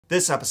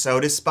This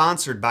episode is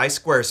sponsored by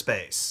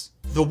Squarespace.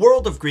 The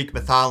world of Greek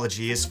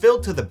mythology is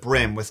filled to the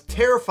brim with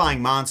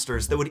terrifying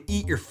monsters that would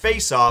eat your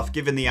face off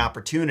given the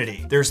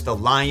opportunity. There's the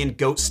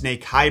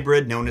lion-goat-snake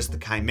hybrid known as the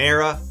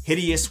Chimera,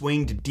 hideous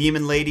winged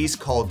demon ladies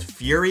called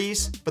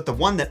Furies, but the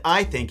one that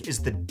I think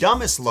is the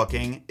dumbest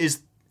looking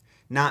is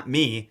not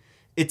me.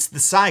 It's the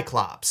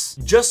Cyclops.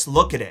 Just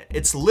look at it.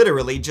 It's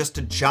literally just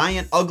a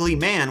giant ugly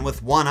man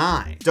with one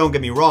eye. Don't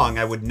get me wrong,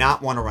 I would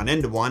not want to run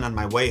into one on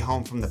my way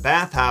home from the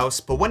bathhouse,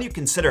 but when you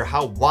consider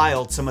how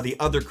wild some of the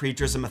other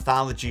creatures in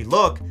mythology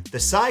look, the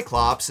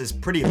Cyclops is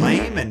pretty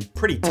lame and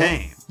pretty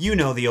tame. You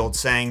know the old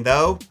saying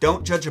though,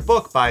 don't judge a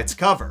book by its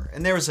cover,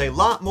 and there is a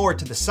lot more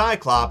to the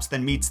Cyclops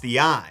than meets the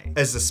eye.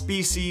 As a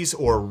species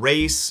or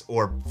race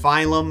or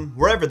phylum,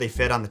 wherever they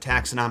fit on the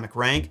taxonomic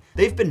rank,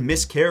 they've been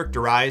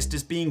mischaracterized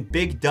as being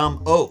big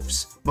dumb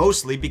oafs,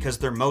 mostly because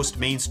their most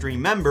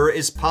mainstream member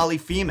is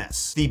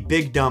Polyphemus, the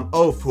big dumb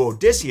oaf who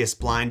Odysseus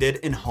blinded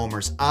in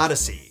Homer's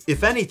Odyssey.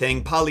 If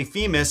anything,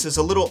 Polyphemus is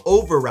a little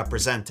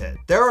overrepresented.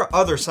 There are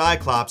other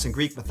Cyclops in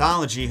Greek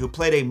mythology who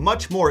played a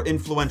much more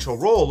influential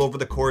role over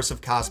the course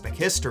of cosmic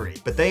history,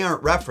 but they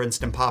aren't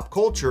referenced in pop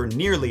culture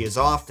nearly as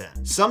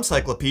often. Some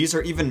Cyclopes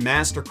are even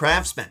master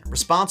craftsmen,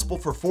 responsible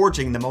for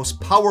forging the most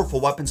powerful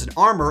weapons and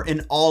armor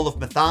in all of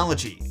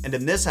mythology, and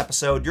in this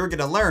episode you're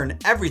gonna learn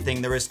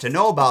everything there is to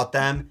know about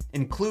them,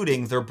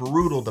 including their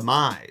brutal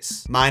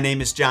demise. My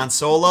name is John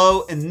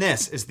Solo, and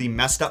this is the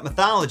messed up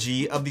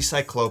mythology of the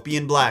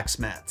Cyclopean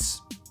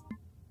Blacksmiths.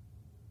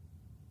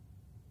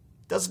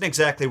 Doesn't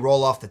exactly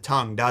roll off the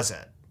tongue, does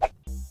it?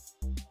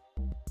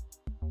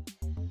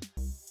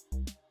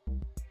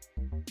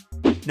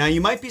 Now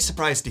you might be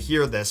surprised to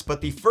hear this, but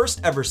the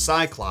first ever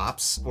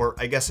Cyclops, or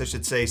I guess I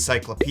should say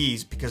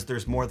Cyclopes because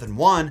there's more than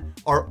one,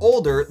 are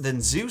older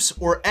than Zeus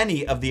or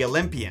any of the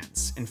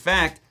Olympians. In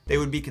fact, they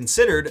would be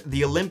considered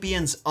the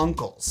Olympians'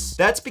 uncles.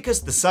 That's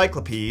because the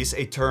Cyclopes,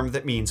 a term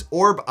that means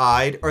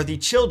orb-eyed, are the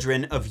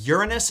children of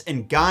Uranus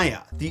and Gaia,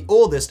 the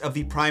oldest of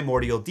the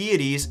primordial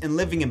deities and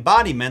living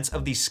embodiments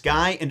of the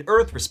sky and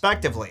earth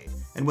respectively.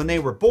 And when they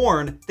were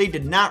born, they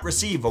did not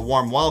receive a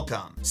warm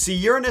welcome. See,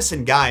 Uranus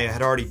and Gaia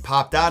had already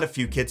popped out a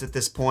few kids at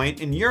this point,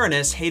 and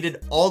Uranus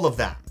hated all of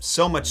them,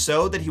 so much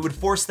so that he would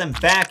force them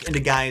back into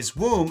Gaia's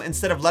womb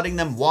instead of letting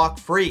them walk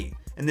free.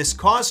 And this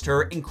caused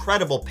her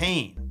incredible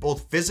pain,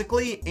 both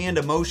physically and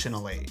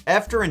emotionally.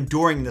 After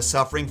enduring the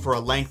suffering for a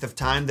length of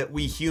time that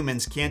we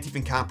humans can't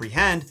even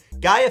comprehend,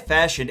 Gaia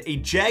fashioned a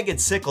jagged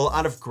sickle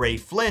out of gray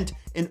flint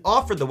and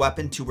offered the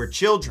weapon to her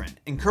children,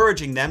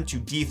 encouraging them to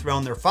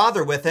dethrone their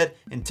father with it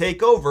and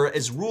take over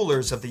as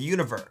rulers of the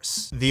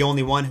universe. The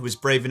only one who was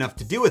brave enough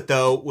to do it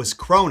though was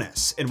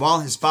Cronus, and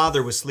while his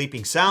father was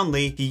sleeping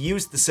soundly, he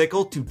used the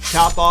sickle to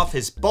chop off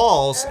his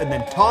balls and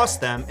then toss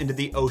them into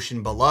the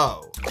ocean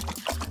below.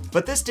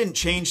 But this didn't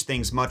change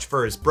things much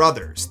for his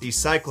brothers, the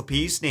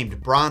Cyclopes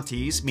named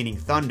Brontes, meaning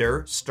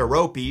thunder,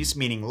 Steropes,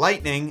 meaning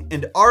lightning,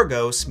 and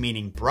Argos,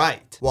 meaning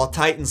bright. While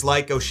titans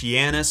like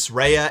Oceanus,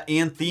 Rhea,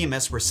 and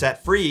Themis were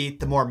set free,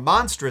 the more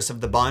monstrous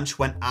of the bunch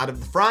went out of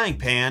the frying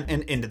pan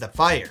and into the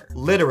fire.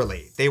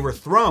 Literally, they were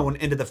thrown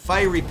into the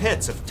fiery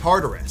pits of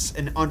Tartarus,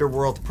 an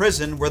underworld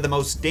prison where the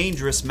most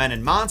dangerous men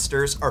and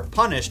monsters are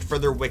punished for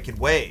their wicked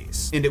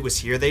ways. And it was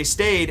here they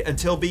stayed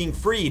until being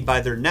freed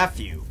by their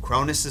nephew,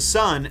 Cronus'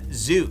 son,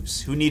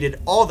 Zeus, who needed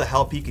all the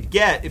help he could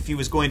get if he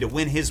was going to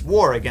win his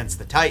war against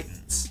the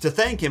Titans. To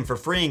thank him for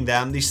freeing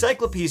them, the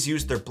Cyclopes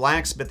used their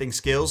blacksmithing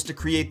skills to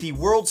create the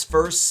world's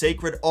first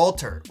sacred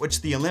altar,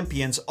 which the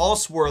Olympians all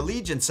swore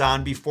allegiance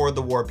on before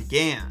the war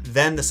began.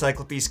 Then the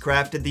Cyclopes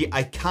crafted the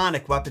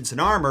iconic weapons and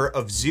armor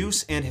of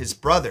Zeus and his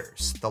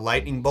brothers, the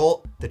lightning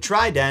bolt, the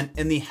trident,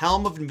 and the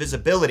helm of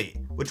invisibility,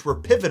 which were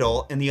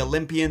pivotal in the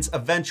Olympians'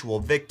 eventual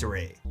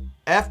victory.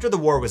 After the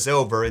war was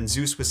over and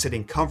Zeus was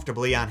sitting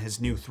comfortably on his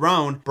new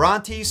throne,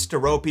 Brontes,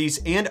 Steropes,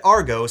 and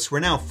Argos were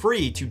now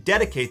free to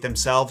dedicate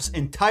themselves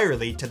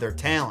entirely to their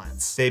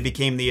talents. They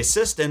became the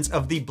assistants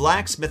of the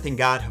blacksmithing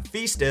god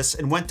Hephaestus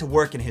and went to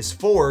work in his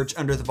forge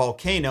under the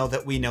volcano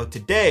that we know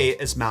today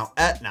as Mount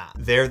Etna.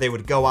 There they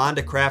would go on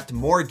to craft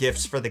more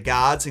gifts for the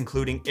gods,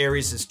 including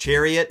Ares'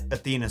 chariot,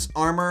 Athena's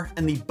armor,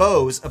 and the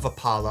bows of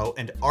Apollo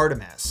and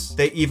Artemis.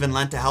 They even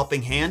lent a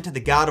helping hand to the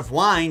god of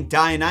wine,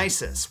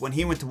 Dionysus. When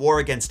he went to war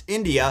against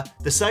India,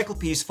 the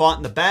Cyclopes fought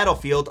in the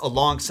battlefield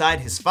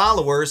alongside his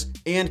followers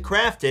and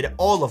crafted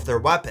all of their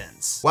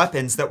weapons.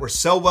 Weapons that were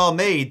so well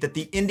made that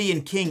the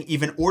Indian king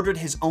even ordered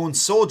his own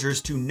soldiers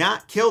to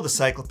not kill the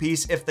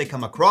Cyclopes if they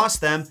come across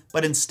them,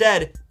 but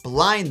instead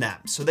blind them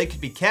so they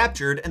could be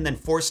captured and then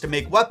forced to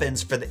make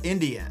weapons for the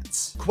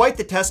Indians. Quite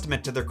the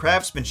testament to their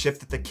craftsmanship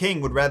that the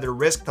king would rather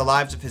risk the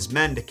lives of his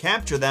men to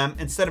capture them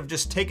instead of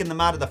just taking them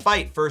out of the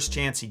fight first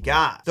chance he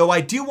got. Though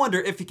I do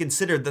wonder if he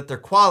considered that their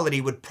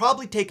quality would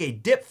probably take a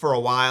dip for a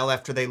while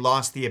after they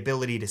lost the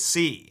ability to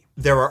see.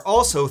 There are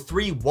also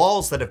 3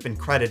 walls that have been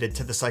credited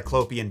to the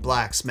Cyclopean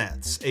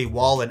blacksmiths: a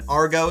wall in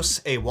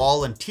Argos, a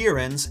wall in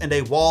Tiryns, and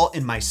a wall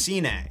in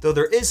Mycenae, though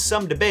there is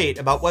some debate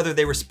about whether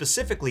they were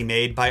specifically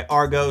made by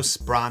Argos,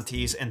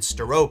 Brontes, and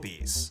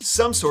Steropes.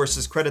 Some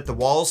sources credit the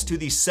walls to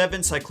the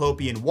 7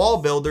 Cyclopean wall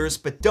builders,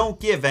 but don't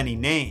give any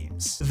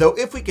names. Though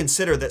if we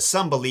consider that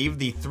some believe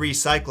the 3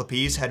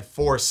 Cyclopes had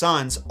 4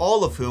 sons,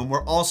 all of whom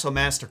were also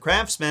master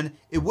craftsmen,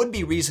 it would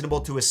be reasonable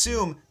to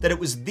assume that it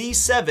was these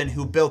 7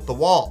 who built the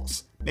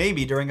walls,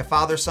 maybe during a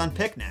father-son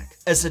picnic.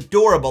 As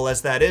adorable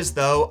as that is,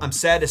 though, I'm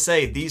sad to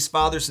say these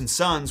fathers and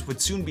sons would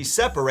soon be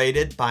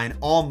separated by an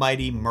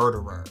almighty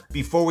murderer.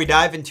 Before we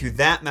dive into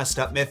that messed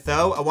up myth,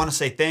 though, I want to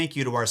say thank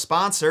you to our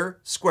sponsor,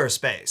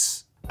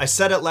 Squarespace. I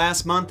said it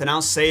last month and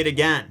I'll say it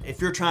again.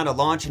 If you're trying to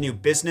launch a new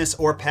business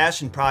or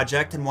passion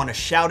project and want to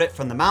shout it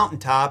from the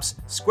mountaintops,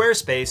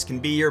 Squarespace can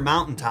be your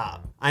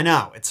mountaintop. I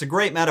know, it's a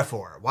great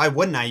metaphor. Why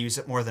wouldn't I use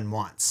it more than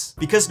once?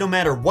 Because no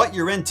matter what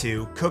you're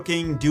into,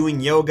 cooking, doing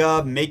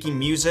yoga, making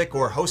music,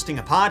 or hosting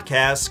a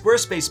podcast,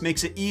 Squarespace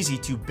makes it easy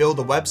to build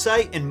a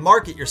website and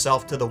market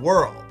yourself to the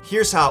world.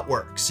 Here's how it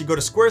works. You go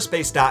to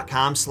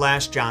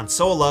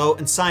squarespace.com/JohnSolo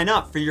and sign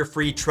up for your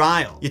free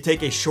trial. You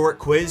take a short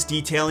quiz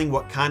detailing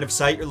what kind of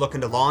site you're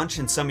looking to launch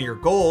and some of your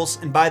goals,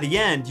 and by the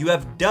end, you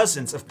have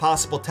dozens of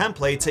possible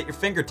templates at your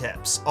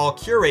fingertips, all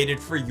curated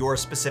for your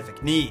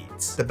specific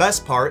needs. The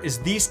best part is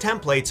these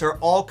templates are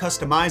all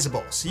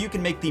customizable, so you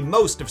can make the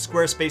most of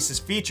Squarespace's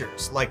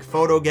features, like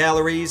photo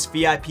galleries,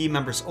 VIP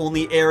members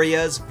only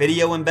areas,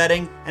 video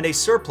embedding, and a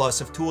surplus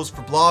of tools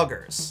for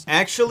bloggers.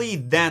 Actually,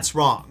 that's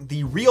wrong.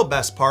 The real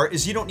best part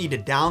is you don't need to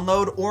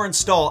download or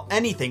install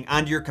anything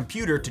onto your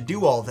computer to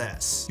do all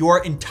this.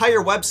 Your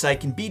entire website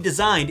can be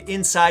designed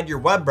inside your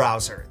web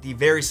browser, the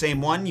very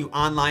same one you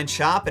online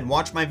shop and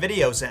watch my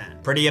videos in.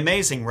 Pretty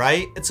amazing,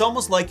 right? It's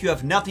almost like you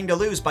have nothing to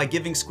lose by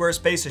giving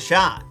Squarespace a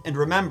shot. And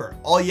remember,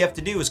 all you have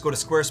to do is go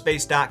to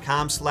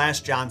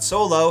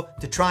squarespace.com/JohnSolo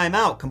to try them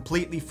out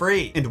completely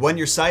free. And when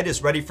your site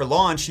is ready for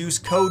launch, use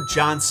code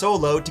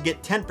JohnSolo to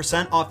get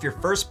 10% off your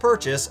first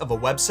purchase of a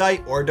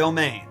website or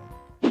domain.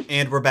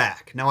 And we're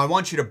back. Now I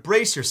want you to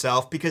brace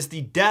yourself because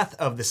the death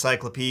of the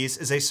Cyclopes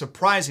is a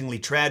surprisingly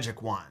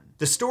tragic one.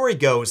 The story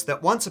goes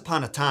that once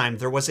upon a time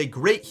there was a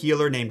great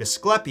healer named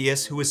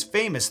Asclepius who was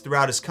famous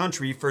throughout his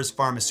country for his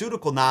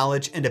pharmaceutical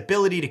knowledge and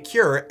ability to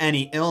cure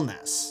any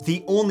illness.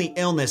 The only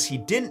illness he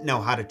didn't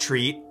know how to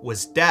treat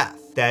was death.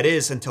 That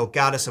is, until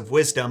goddess of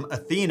wisdom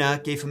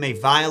Athena gave him a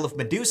vial of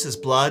Medusa's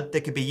blood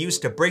that could be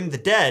used to bring the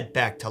dead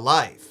back to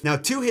life. Now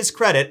to his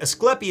credit,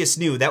 Asclepius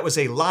knew that was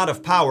a lot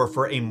of power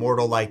for a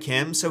mortal like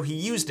him, so he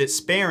used it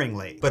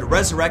sparingly. But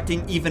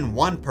resurrecting even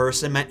one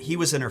person meant he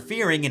was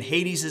interfering in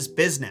Hades'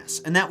 business,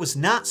 and that was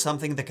not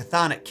something the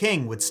Chthonic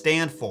king would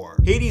stand for.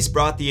 Hades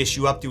brought the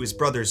issue up to his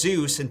brother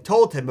Zeus and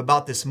told him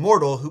about this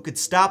mortal who could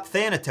stop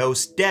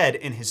Thanatos dead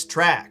in his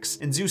tracks,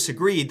 and Zeus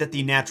agreed that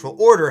the natural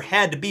order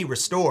had to be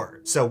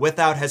restored. So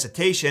without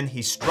hesitation,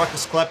 he struck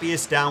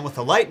Asclepius down with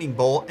a lightning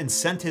bolt and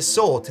sent his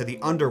soul to the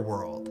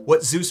underworld.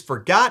 What Zeus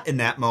forgot in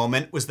that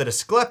moment was that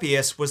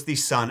Asclepius was the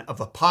son of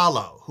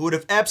Apollo, who would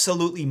have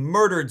absolutely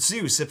murdered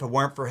Zeus if it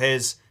weren't for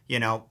his,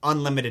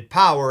 unlimited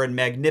power and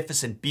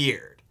magnificent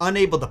beard.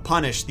 Unable to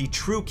punish the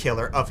true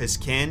killer of his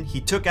kin,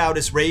 he took out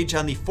his rage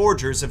on the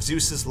forgers of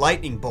Zeus's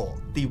lightning bolt,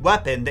 the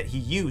weapon that he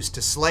used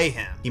to slay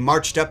him. He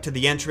marched up to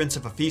the entrance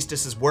of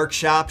Hephaestus'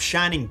 workshop,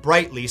 shining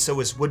brightly so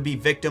his would-be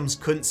victims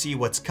couldn't see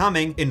what's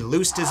coming, and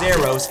loosed his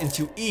arrows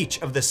into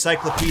each of the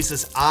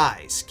Cyclopes'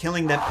 eyes,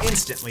 killing them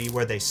instantly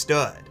where they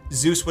stood.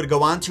 Zeus would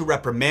go on to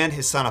reprimand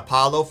his son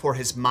Apollo for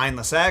his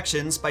mindless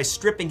actions by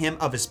stripping him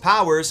of his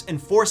powers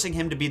and forcing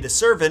him to be the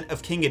servant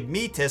of King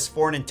Admetus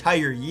for an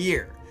entire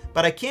year.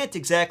 But I can't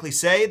exactly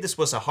say this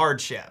was a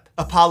hardship.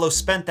 Apollo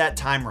spent that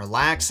time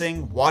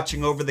relaxing,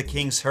 watching over the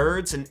king's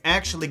herds, and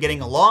actually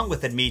getting along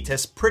with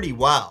Admetus pretty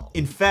well.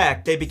 In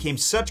fact, they became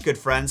such good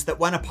friends that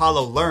when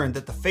Apollo learned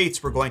that the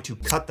fates were going to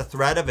cut the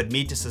thread of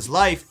Admetus'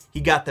 life,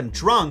 he got them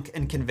drunk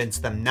and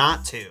convinced them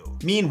not to.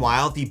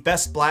 Meanwhile, the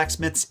best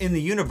blacksmiths in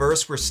the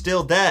universe were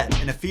still dead,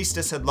 and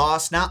Hephaestus had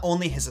lost not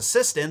only his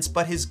assistants,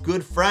 but his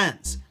good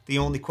friends. The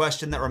only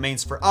question that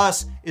remains for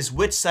us is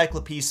which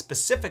Cyclopes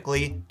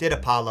specifically did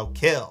Apollo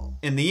kill?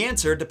 And the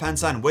answer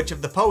depends on which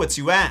of the poets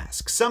you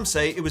ask. Some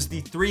say it was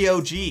the 3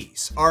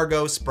 OGs,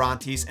 Argos,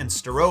 Brontes, and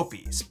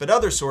Steropes, but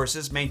other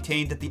sources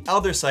maintain that the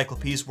Elder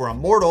Cyclopes were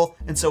immortal,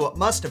 and so it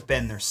must have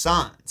been their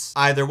sons.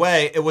 Either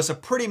way, it was a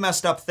pretty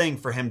messed up thing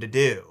for him to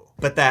do.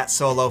 But that,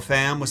 Solo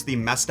fam, was the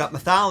messed up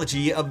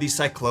mythology of the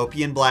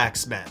Cyclopean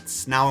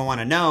blacksmiths. Now I want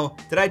to know,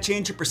 did I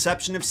change your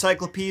perception of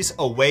Cyclopes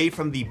away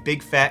from the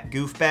big fat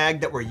goof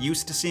bag that we're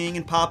used to seeing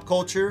in pop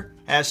culture?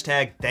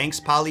 Hashtag thanks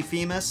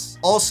Polyphemus.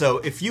 Also,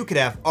 if you could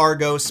have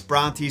Argos,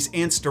 Brontes,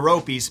 and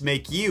Steropes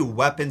make you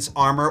weapons,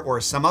 armor, or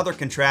some other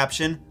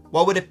contraption,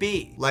 What would it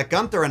be? Let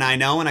Gunther and I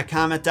know in a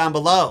comment down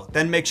below.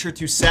 Then make sure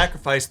to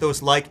sacrifice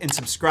those like and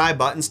subscribe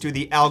buttons to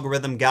the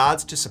algorithm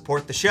gods to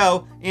support the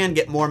show and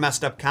get more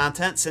messed up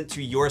content sent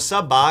to your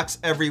sub box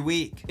every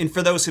week. And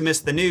for those who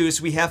missed the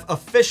news, we have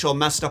official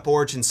Messed Up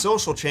Origins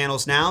social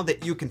channels now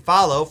that you can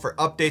follow for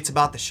updates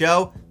about the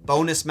show,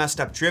 bonus messed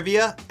up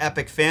trivia,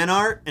 epic fan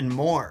art, and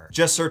more.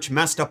 Just search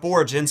Messed Up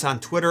Origins on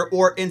Twitter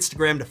or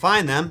Instagram to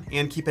find them,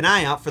 and keep an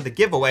eye out for the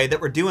giveaway that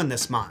we're doing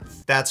this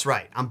month. That's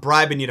right, I'm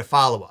bribing you to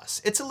follow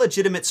us. It's a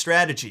legitimate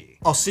strategy.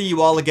 I'll see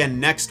you all again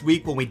next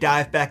week when we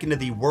dive back into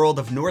the world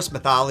of Norse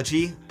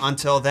mythology.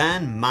 Until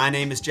then, my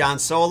name is John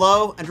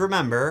Solo, and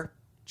remember,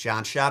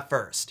 John shot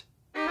first.